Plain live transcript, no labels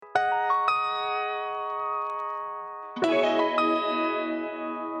Hello,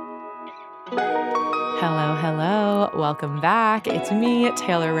 hello. Welcome back. It's me,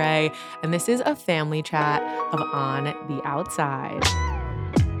 Taylor Ray, and this is a family chat of On the Outside.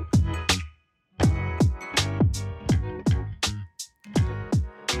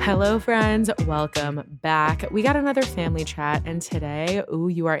 Hello, friends. Welcome back. We got another family chat, and today,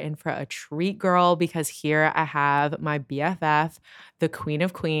 you are in for a treat, girl, because here I have my BFF, the Queen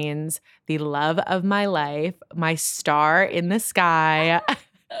of Queens, the love of my life, my star in the sky,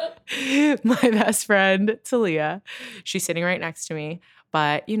 my best friend, Thalia. She's sitting right next to me.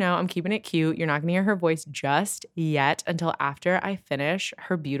 But, I'm keeping it cute. You're not going to hear her voice just yet until after I finish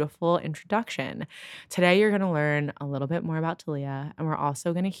her beautiful introduction. Today, you're going to learn a little bit more about Thalia, and we're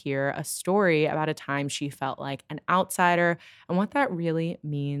also going to hear a story about a time she felt like an outsider and what that really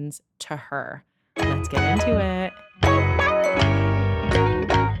means to her. Let's get into it.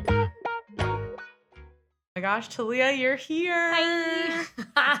 Oh my gosh, Thalia, you're here. Hi.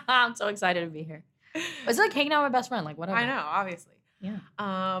 I'm so excited to be here. It's like hanging out with my best friend, like whatever. I know, obviously. Yeah.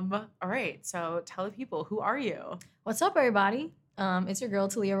 All right. So tell the people, who are you? What's up, everybody? It's your girl,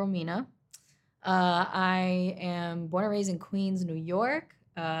 Thalia Romina. I am born and raised in Queens, New York.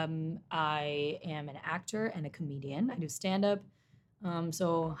 I am an actor and a comedian. I do stand-up.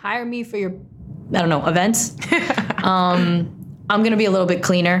 So hire me for your, events. I'm going to be a little bit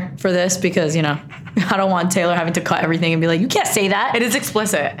cleaner for this because, I don't want Taylor having to cut everything and be like, you can't say that. It is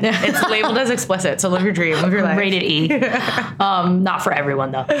explicit. It's labeled as explicit. So live your dream. Live your life. Rated E. Not for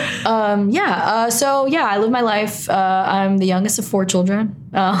everyone, though. I live my life. I'm the youngest of 4 children.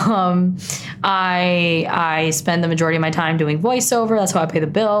 I spend the majority of my time doing voiceover. That's how I pay the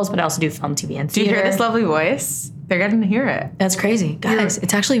bills. But I also do film, TV, and theater. Do you hear this lovely voice? They're getting to hear it. That's crazy. Guys,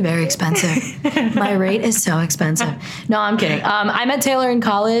 it's actually very expensive. My rate is so expensive. No, I'm kidding. I met Taylor in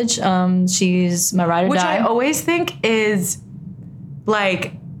college. She's my ride or die. Which I always think is,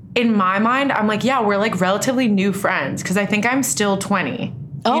 like, in my mind, I'm like, yeah, we're, like, relatively new friends. Because I think I'm still 20.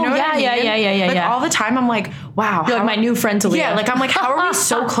 Oh, you know yeah. Like, all the time, I'm like, wow. You're like my new friend, Thalia. Yeah, like, I'm like, how are we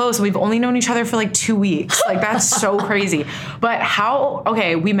so close? We've only known each other for, like, 2 weeks. Like, that's so crazy. But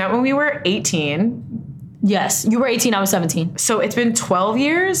we met when we were 18. Yes, you were 18, I was 17. So it's been 12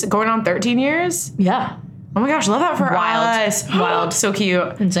 years, going on 13 years? Yeah. Oh my gosh, love that for us. Wild. So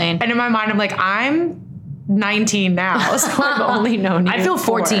cute. Insane. And in my mind, I'm like, I'm 19 now, so I've only known you. I feel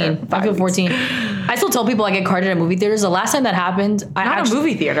 14. I feel 14. I still tell people I get carded at movie theaters. The last time that happened, a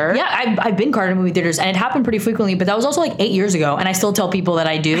movie theater. Yeah, I've been carded at movie theaters, and it happened pretty frequently. But that was also like 8 years ago, and I still tell people that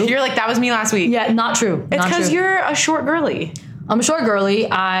I do. You're like, that was me last week. Yeah, not true. It's because you're a short girly. I'm a short girly.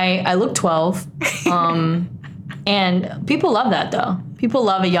 I look 12, and people love that though. People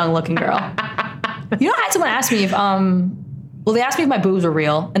love a young looking girl. I had someone ask me if they asked me if my boobs were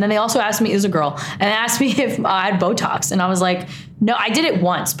real, and then they also asked me, is a girl, and they asked me if I had Botox, and I was like, no, I did it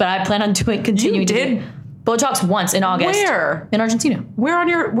once, but I plan on continuing to do Botox once in August. Where? In Argentina. Where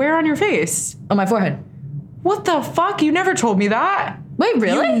on your face? On my forehead. What the fuck? You never told me that. Wait,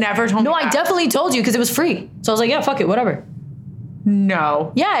 really? You never told me that. No, I definitely told you because it was free. So I was like, yeah, fuck it, whatever.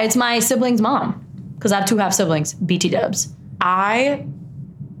 No. Yeah, it's my sibling's mom. Because I have 2 half siblings, BT dubs. I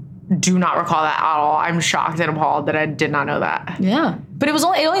do not recall that at all. I'm shocked and appalled that I did not know that. Yeah. But it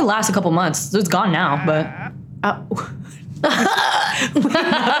only lasts a couple months. So it's gone now, but. That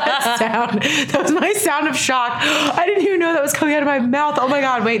was my sound of shock. I didn't even know that was coming out of my mouth. Oh my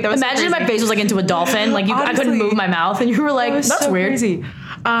God, wait, that was Imagine if my face was like into a dolphin. Like I couldn't move my mouth and you were like, that's so weird. Crazy.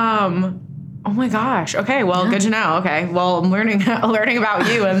 Oh my gosh. Okay, well, good to know. Okay, well, I'm learning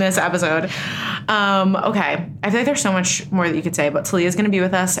about you in this episode. Okay, I feel like there's so much more that you could say, but Thalia's going to be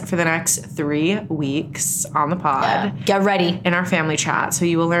with us for the next 3 weeks on the pod. Yeah. Get ready. In our family chat, so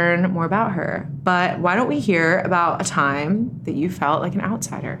you will learn more about her. But why don't we hear about a time that you felt like an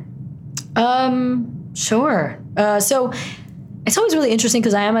outsider? Sure. So it's always really interesting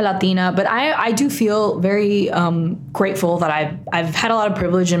because I am a Latina, but I do feel very grateful that I've had a lot of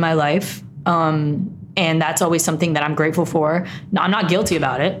privilege in my life. And that's always something that I'm grateful for. No, I'm not guilty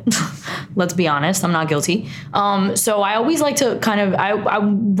about it. Let's be honest. I'm not guilty. So I always like to kind of, I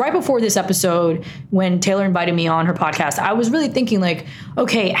right before this episode, when Taylor invited me on her podcast, I was really thinking like,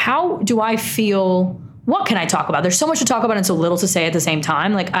 okay, how do I feel? What can I talk about? There's so much to talk about and so little to say at the same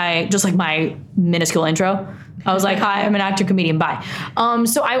time. Like just like my minuscule intro, I was like, hi, I'm an actor, comedian, bye.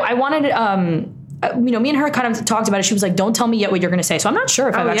 So I wanted, me and her kind of talked about it. She was like, don't tell me yet what you're going to say. So I'm not sure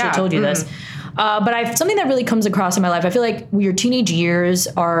if I've actually told you this. But something that really comes across in my life, I feel like your teenage years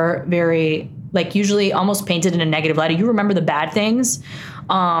are very, like, usually almost painted in a negative light. You remember the bad things.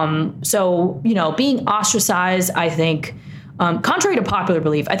 So, being ostracized, I think, Contrary to popular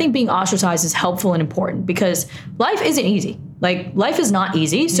belief, I think being ostracized is helpful and important because life isn't easy. Like, life is not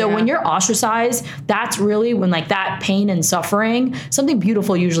easy. So when you're ostracized, that's really when, like, that pain and suffering, something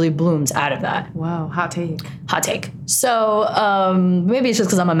beautiful usually blooms out of that. Wow, hot take. Hot take. So maybe it's just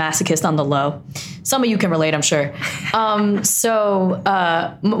because I'm a masochist on the low. Some of you can relate, I'm sure. When I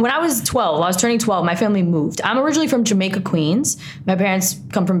was 12, I was turning 12, my family moved. I'm originally from Jamaica, Queens. My parents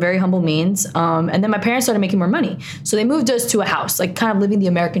come from very humble means. And then my parents started making more money. So they moved us to a house, like kind of living the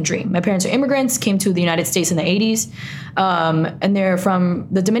American dream. My parents are immigrants, came to the United States in the 80s. And they're from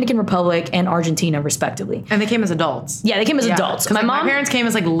the Dominican Republic and Argentina, respectively. And they came as adults. Yeah, they came as adults. My parents came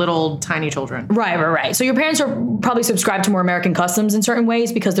as like little tiny children. Right. So your parents are probably subscribed to more American customs in certain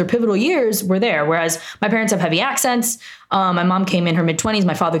ways because their pivotal years were there. Whereas my parents have heavy accents. My mom came in her mid-20s.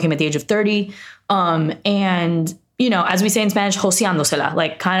 My father came at the age of 30. And, you know, as we say in Spanish, joseándosela,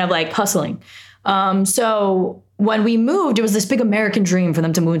 like kind of like hustling. So when we moved, it was this big American dream for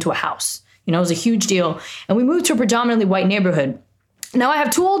them to move into a house. You know, it was a huge deal. And we moved to a predominantly white neighborhood. Now, I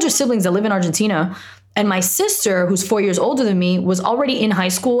have two older siblings that live in Argentina. And my sister, who's 4 years older than me, was already in high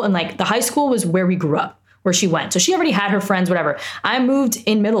school. And like the high school was where we grew up, where she went. So she already had her friends, whatever. I moved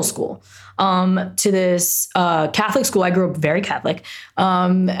in middle school to this Catholic school. I grew up very Catholic.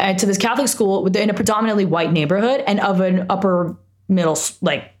 To this Catholic school in a predominantly white neighborhood and of an upper middle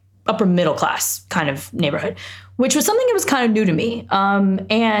class kind of neighborhood, which was something that was kind of new to me.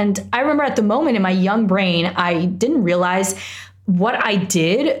 And I remember at the moment in my young brain, I didn't realize what I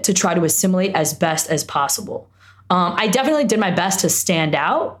did to try to assimilate as best as possible. I definitely did my best to stand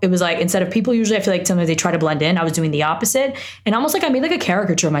out. It was like, instead of people usually, I feel like sometimes they try to blend in. I was doing the opposite. And almost like I made like a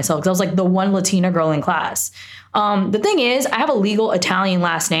caricature of myself because I was like the one Latina girl in class. The thing is, I have a legal Italian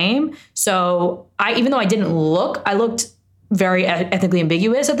last name. So even though I didn't look, I looked very ethnically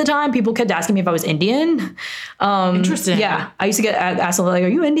ambiguous at the time. People kept asking me if I was Indian. Interesting. Yeah. I used to get asked like, are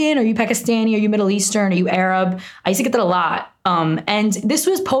you Indian? Are you Pakistani? Are you Middle Eastern? Are you Arab? I used to get that a lot. And this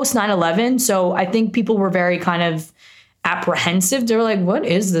was post 9/11. So I think people were very kind of apprehensive. They were like, what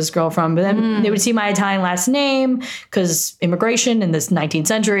is this girl from? But then they would see my Italian last name because immigration in this 19th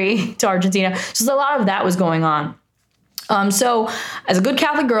century to Argentina. So a lot of that was going on. So as a good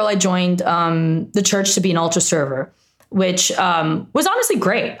Catholic girl, I joined the church to be an altar server, which was honestly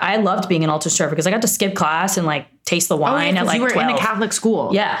great. I loved being an altar server because I got to skip class and like taste the wine at like 12. You were in a Catholic school.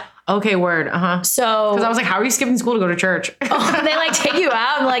 Yeah. Okay, word. So, because I was like, how are you skipping school to go to church? They like take you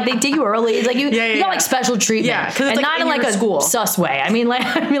out and like they take you early. It's like you got like special treatment. Yeah, because it's and like not in like a school sus way. I mean like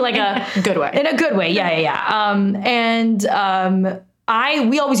a good way. In a good way. Yeah.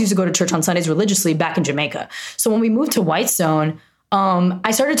 We always used to go to church on Sundays religiously back in Jamaica. So when we moved to Whitestone,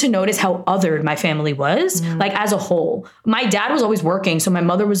 I started to notice how othered my family was, like as a whole. My dad was always working. So my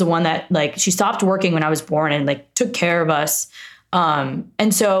mother was the one that like, she stopped working when I was born and like took care of us.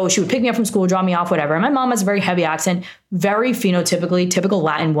 And so she would pick me up from school, drop me off, whatever. And my mom has a very heavy accent, very phenotypically typical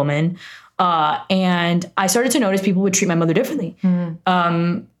Latin woman. And I started to notice people would treat my mother differently.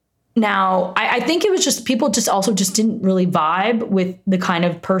 Now, I think it was just people just also just didn't really vibe with the kind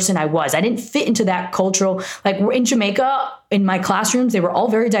of person I was. I didn't fit into that cultural, like we're in Jamaica, in my classrooms, they were all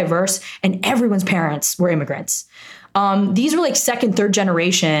very diverse and everyone's parents were immigrants. These were like second, third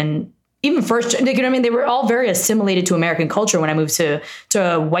generation, even first, you know what I mean? They were all very assimilated to American culture when I moved to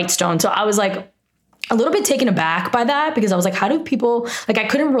Whitestone. So I was like a little bit taken aback by that because I was like, how do people, like I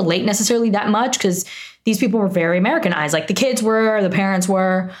couldn't relate necessarily that much because these people were very Americanized. Like the kids were, the parents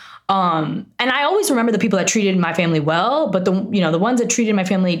were. And I always remember the people that treated my family well, but the ones that treated my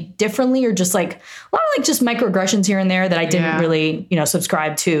family differently or just like a lot of like just microaggressions here and there that I didn't really,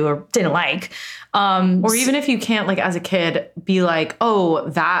 subscribe to or didn't like. Or even if you can't like as a kid be like, oh,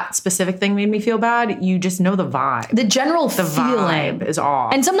 that specific thing made me feel bad. You just know the vibe. The general feeling vibe is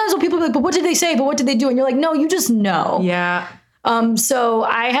off. And sometimes when people be like, but what did they say? But what did they do? And you're like, no, you just know. Yeah. So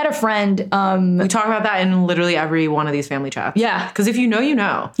I had a friend. We talk about that in literally every one of these family chats. Yeah. Because if you know, you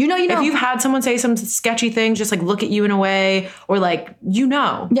know. You know. If you've had someone say some sketchy things, just like look at you in a way or like,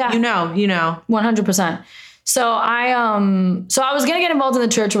 Yeah. You know. 100%. So I was going to get involved in the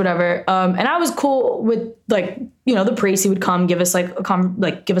church or whatever. And I was cool with like, the priest, he would come give us so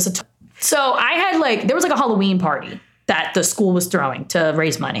I had there was like a Halloween party that the school was throwing to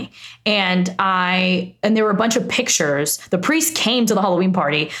raise money. And there were a bunch of pictures. The priest came to the Halloween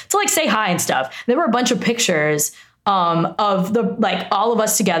party to like say hi and stuff. There were a bunch of pictures of the like all of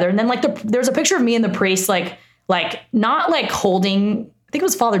us together. And then like there's a picture of me and the priest like not like holding I think it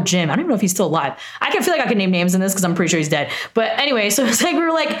was Father Jim. I don't even know if he's still alive. I can feel like I can name names in this because I'm pretty sure he's dead. But anyway, so it's like we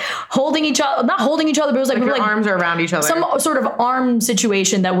were like holding each other, not holding each other, but it was like we were like arms are around each other. Some sort of arm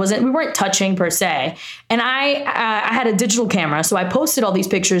situation that we weren't touching per se. And I had a digital camera, so I posted all these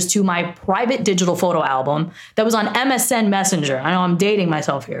pictures to my private digital photo album that was on MSN Messenger. I know I'm dating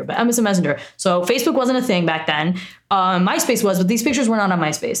myself here, but MSN Messenger. So Facebook wasn't a thing back then. MySpace was, but these pictures were not on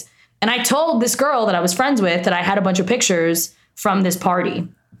MySpace. And I told this girl that I was friends with that I had a bunch of pictures from this party.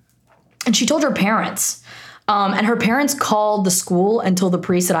 And she told her parents. And her parents called the school and told the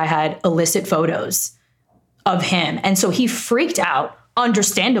priest that I had illicit photos of him. And so he freaked out,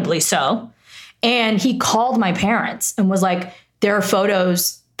 understandably so. And he called my parents and was like, there are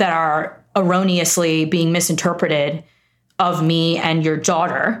photos that are erroneously being misinterpreted of me and your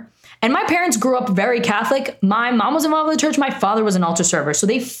daughter. And my parents grew up very Catholic. My mom was involved in the church. My father was an altar server. So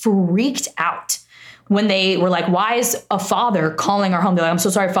they freaked out when they were like, why is a father calling our home? They're like, I'm so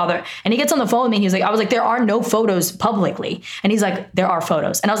sorry, Father. And he gets on the phone with me. I was like, there are no photos publicly. And he's like, there are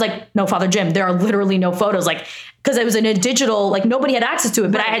photos. And I was like, no, Father Jim, there are literally no photos. Like, because it was in a digital, like nobody had access to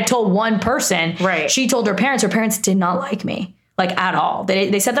it. But I had told one person. Right. She told her parents did not like me. Like at all.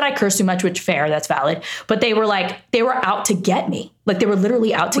 They said that I cursed too much, which fair, that's valid. But they were like, they were out to get me. Like they were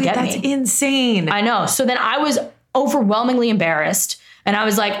literally out to get me. That's insane. I know. So then I was overwhelmingly embarrassed. And I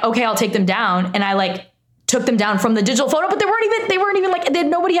was like, okay, I'll take them down. And I like took them down from the digital photo, but they weren't even like,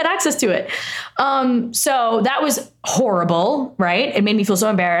 nobody had access to it. So that was horrible, right? It made me feel so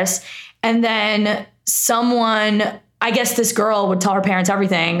embarrassed. And then I guess this girl would tell her parents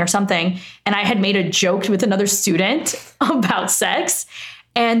everything or something. And I had made a joke with another student about sex.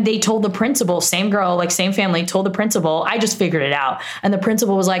 And they told the principal, same girl, like same family, told the principal. I just figured it out. And the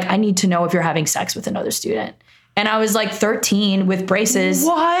principal was like, I need to know if you're having sex with another student. And I was like 13 with braces.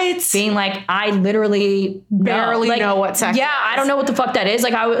 What? Being like, I literally barely know what sex is. I don't know what the fuck that is.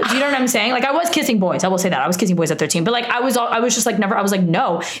 Like, do you know what I'm saying? Like, I was kissing boys. I will say that. I was kissing boys at 13. But like, I was just like, never, I was like,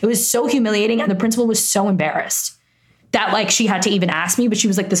 no. It was so humiliating. And the principal was so embarrassed that like she had to even ask me, but she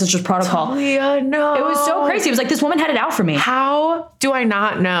was like, this is just protocol. Thalia, no. It was so crazy. It was like, this woman had it out for me. How do I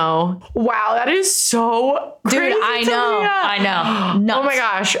not know? Wow, that is so crazy. Dude, I know. Nuts. Oh my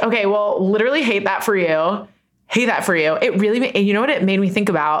gosh. Okay, well, literally hate that for you. It really, you know what it made me think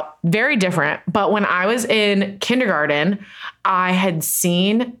about? Very different. But when I was in kindergarten, I had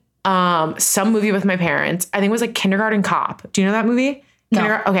seen some movie with my parents. I think it was like Kindergarten Cop. Do you know that movie?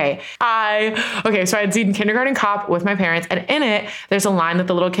 No. Okay. So I had seen Kindergarten Cop with my parents, and in it, there's a line that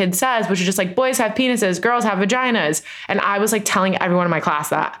the little kid says, which is just like, boys have penises, girls have vaginas. And I was like telling everyone in my class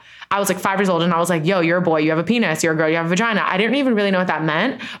that. I was like 5 years old and I was like, yo, you're a boy, you have a penis, you're a girl, you have a vagina. I didn't even really know what that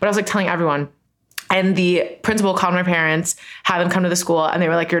meant, but I was like telling everyone. And the principal called my parents, had them come to the school, and they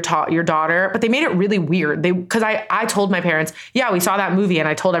were like, your daughter. But they made it really weird. Because I told my parents, yeah, we saw that movie, and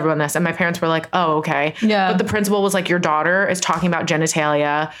I told everyone this. And my parents were like, oh, okay. Yeah. But the principal was like, your daughter is talking about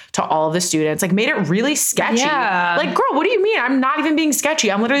genitalia to all of the students. Like, made it really sketchy. Yeah. Like, girl, what do you mean? I'm not even being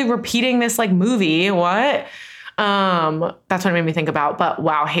sketchy. I'm literally repeating this like movie. What? That's what it made me think about. But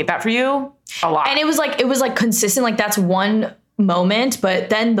wow, hate that for you a lot. And it was like consistent. Like that's one moment, but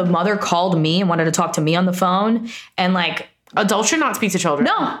then the mother called me and wanted to talk to me on the phone, and like adults should not speak to children.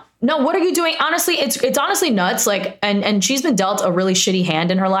 No, what are you doing? Honestly, it's honestly nuts. Like, and she's been dealt a really shitty hand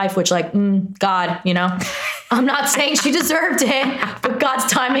in her life, which like, God, you know, I'm not saying she deserved it, but God's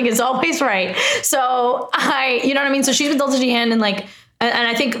timing is always right. So you know what I mean? So she's been dealt a shitty hand, and like, and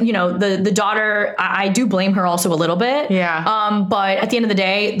I think, you know, the daughter, I do blame her also a little bit. Yeah. But at the end of the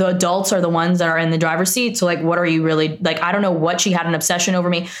day, the adults are the ones that are in the driver's seat. So like, what are you really like? I don't know what she had an obsession over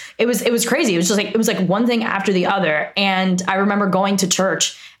me. It was crazy. It was like one thing after the other. And I remember going to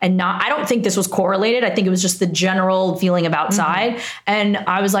church and I don't think this was correlated. I think it was just the general feeling of outside. Mm-hmm. And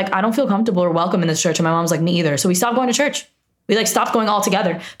I was like, I don't feel comfortable or welcome in this church. And my mom was like, me either. So we stopped going to church. We like stopped going all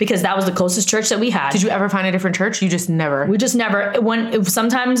together because that was the closest church that we had. Did you ever find a different church? You just never. We just never.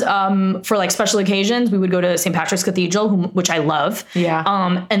 Sometimes for like special occasions, we would go to St. Patrick's Cathedral, which I love.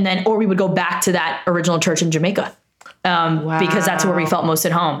 Yeah. And then, or we would go back to that original church in Jamaica, because that's where we felt most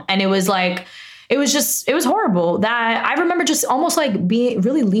at home. And it was like, it was horrible. That I remember just almost like being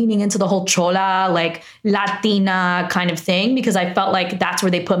really leaning into the whole chola, like Latina kind of thing, because I felt like that's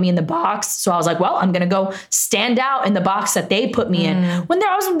where they put me in the box. So I was like, well, I'm going to go stand out in the box that they put me in. When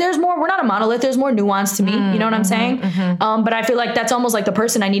there's more, we're not a monolith. There's more nuance to me. You know what I'm saying? But I feel like that's almost like the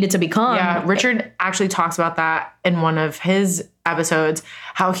person I needed to become. Yeah. Richard actually talks about that in one of his episodes,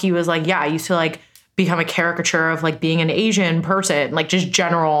 how he was like, yeah, I used to like become a caricature of like being an Asian person, like just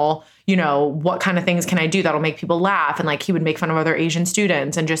general, you know, what kind of things can I do that'll make people laugh? And like, he would make fun of other Asian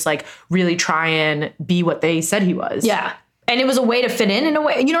students and just like really try and be what they said he was. Yeah. And it was a way to fit in a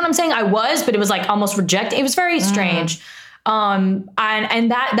way. You know what I'm saying? I was, but it was like almost rejected. It was very strange. And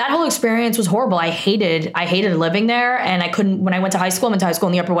that whole experience was horrible. I hated living there, and I couldn't. When I went to high school, I went to high school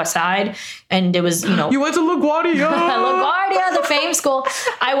on the Upper West Side, and it was, you went to LaGuardia. LaGuardia, the fame school.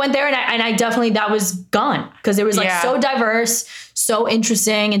 I went there, and I definitely, that was gone, because it was like so diverse, so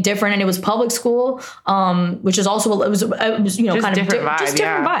interesting and different, and it was public school, which is also, it was you know, just kind of different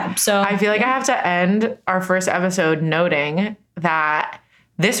vibe. So I feel like I have to end our first episode noting that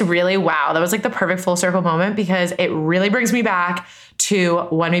this really, that was like the perfect full circle moment, because it really brings me back to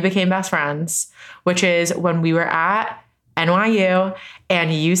when we became best friends, which is when we were at NYU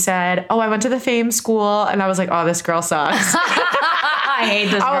and you said, oh, I went to the fame school. And I was like, oh, this girl sucks. I hate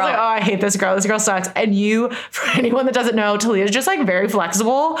this girl. I was like, oh, I hate this girl. This girl sucks. And you, for anyone that doesn't know, Thalia is just like very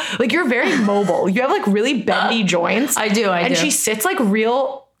flexible. Like, you're very mobile. You have like really bendy joints. I do. And she sits like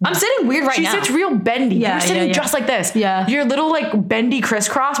real. I'm sitting weird right now. She sits real bendy. Yeah, You're sitting just like this. Yeah. Your little like bendy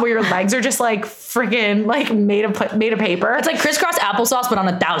crisscross where your legs are just like freaking like made of paper. It's like crisscross applesauce, but on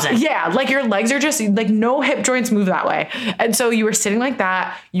 1,000. Yeah. Like your legs are just like no hip joints move that way. And so you were sitting like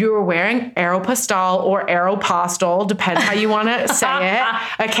that. You were wearing Aeropostale or Aeropostale, depends how you want to say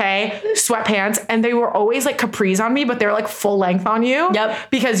it. Okay. Sweatpants. And they were always like capris on me, but they're like full length on you.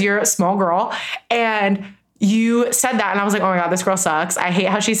 Yep. Because you're a small girl. And you said that, and I was like, oh my God, this girl sucks. I hate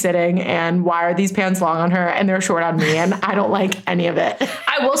how she's sitting, and why are these pants long on her and they're short on me, and I don't like any of it.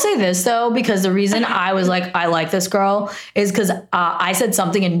 I will say this, though, because the reason I was like, I like this girl is because I said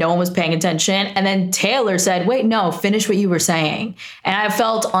something and no one was paying attention. And then Taylor said, wait, no, finish what you were saying. And I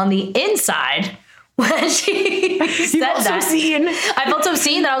felt on the inside when she said that. Seen. I felt so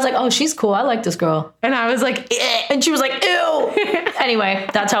seen that I was like, oh, she's cool. I like this girl. And I was like, eh. And she was like, ew. Anyway,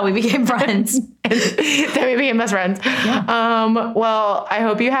 that's how we became friends. Then we became best friends. Yeah. Well, I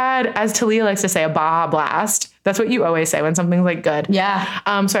hope you had, as Thalia likes to say, a Baja Blast. That's what you always say when something's like good.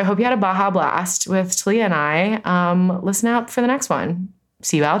 Yeah. So I hope you had a Baja Blast with Thalia and I. Listen out for the next one.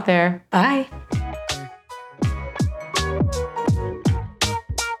 See you out there. Bye.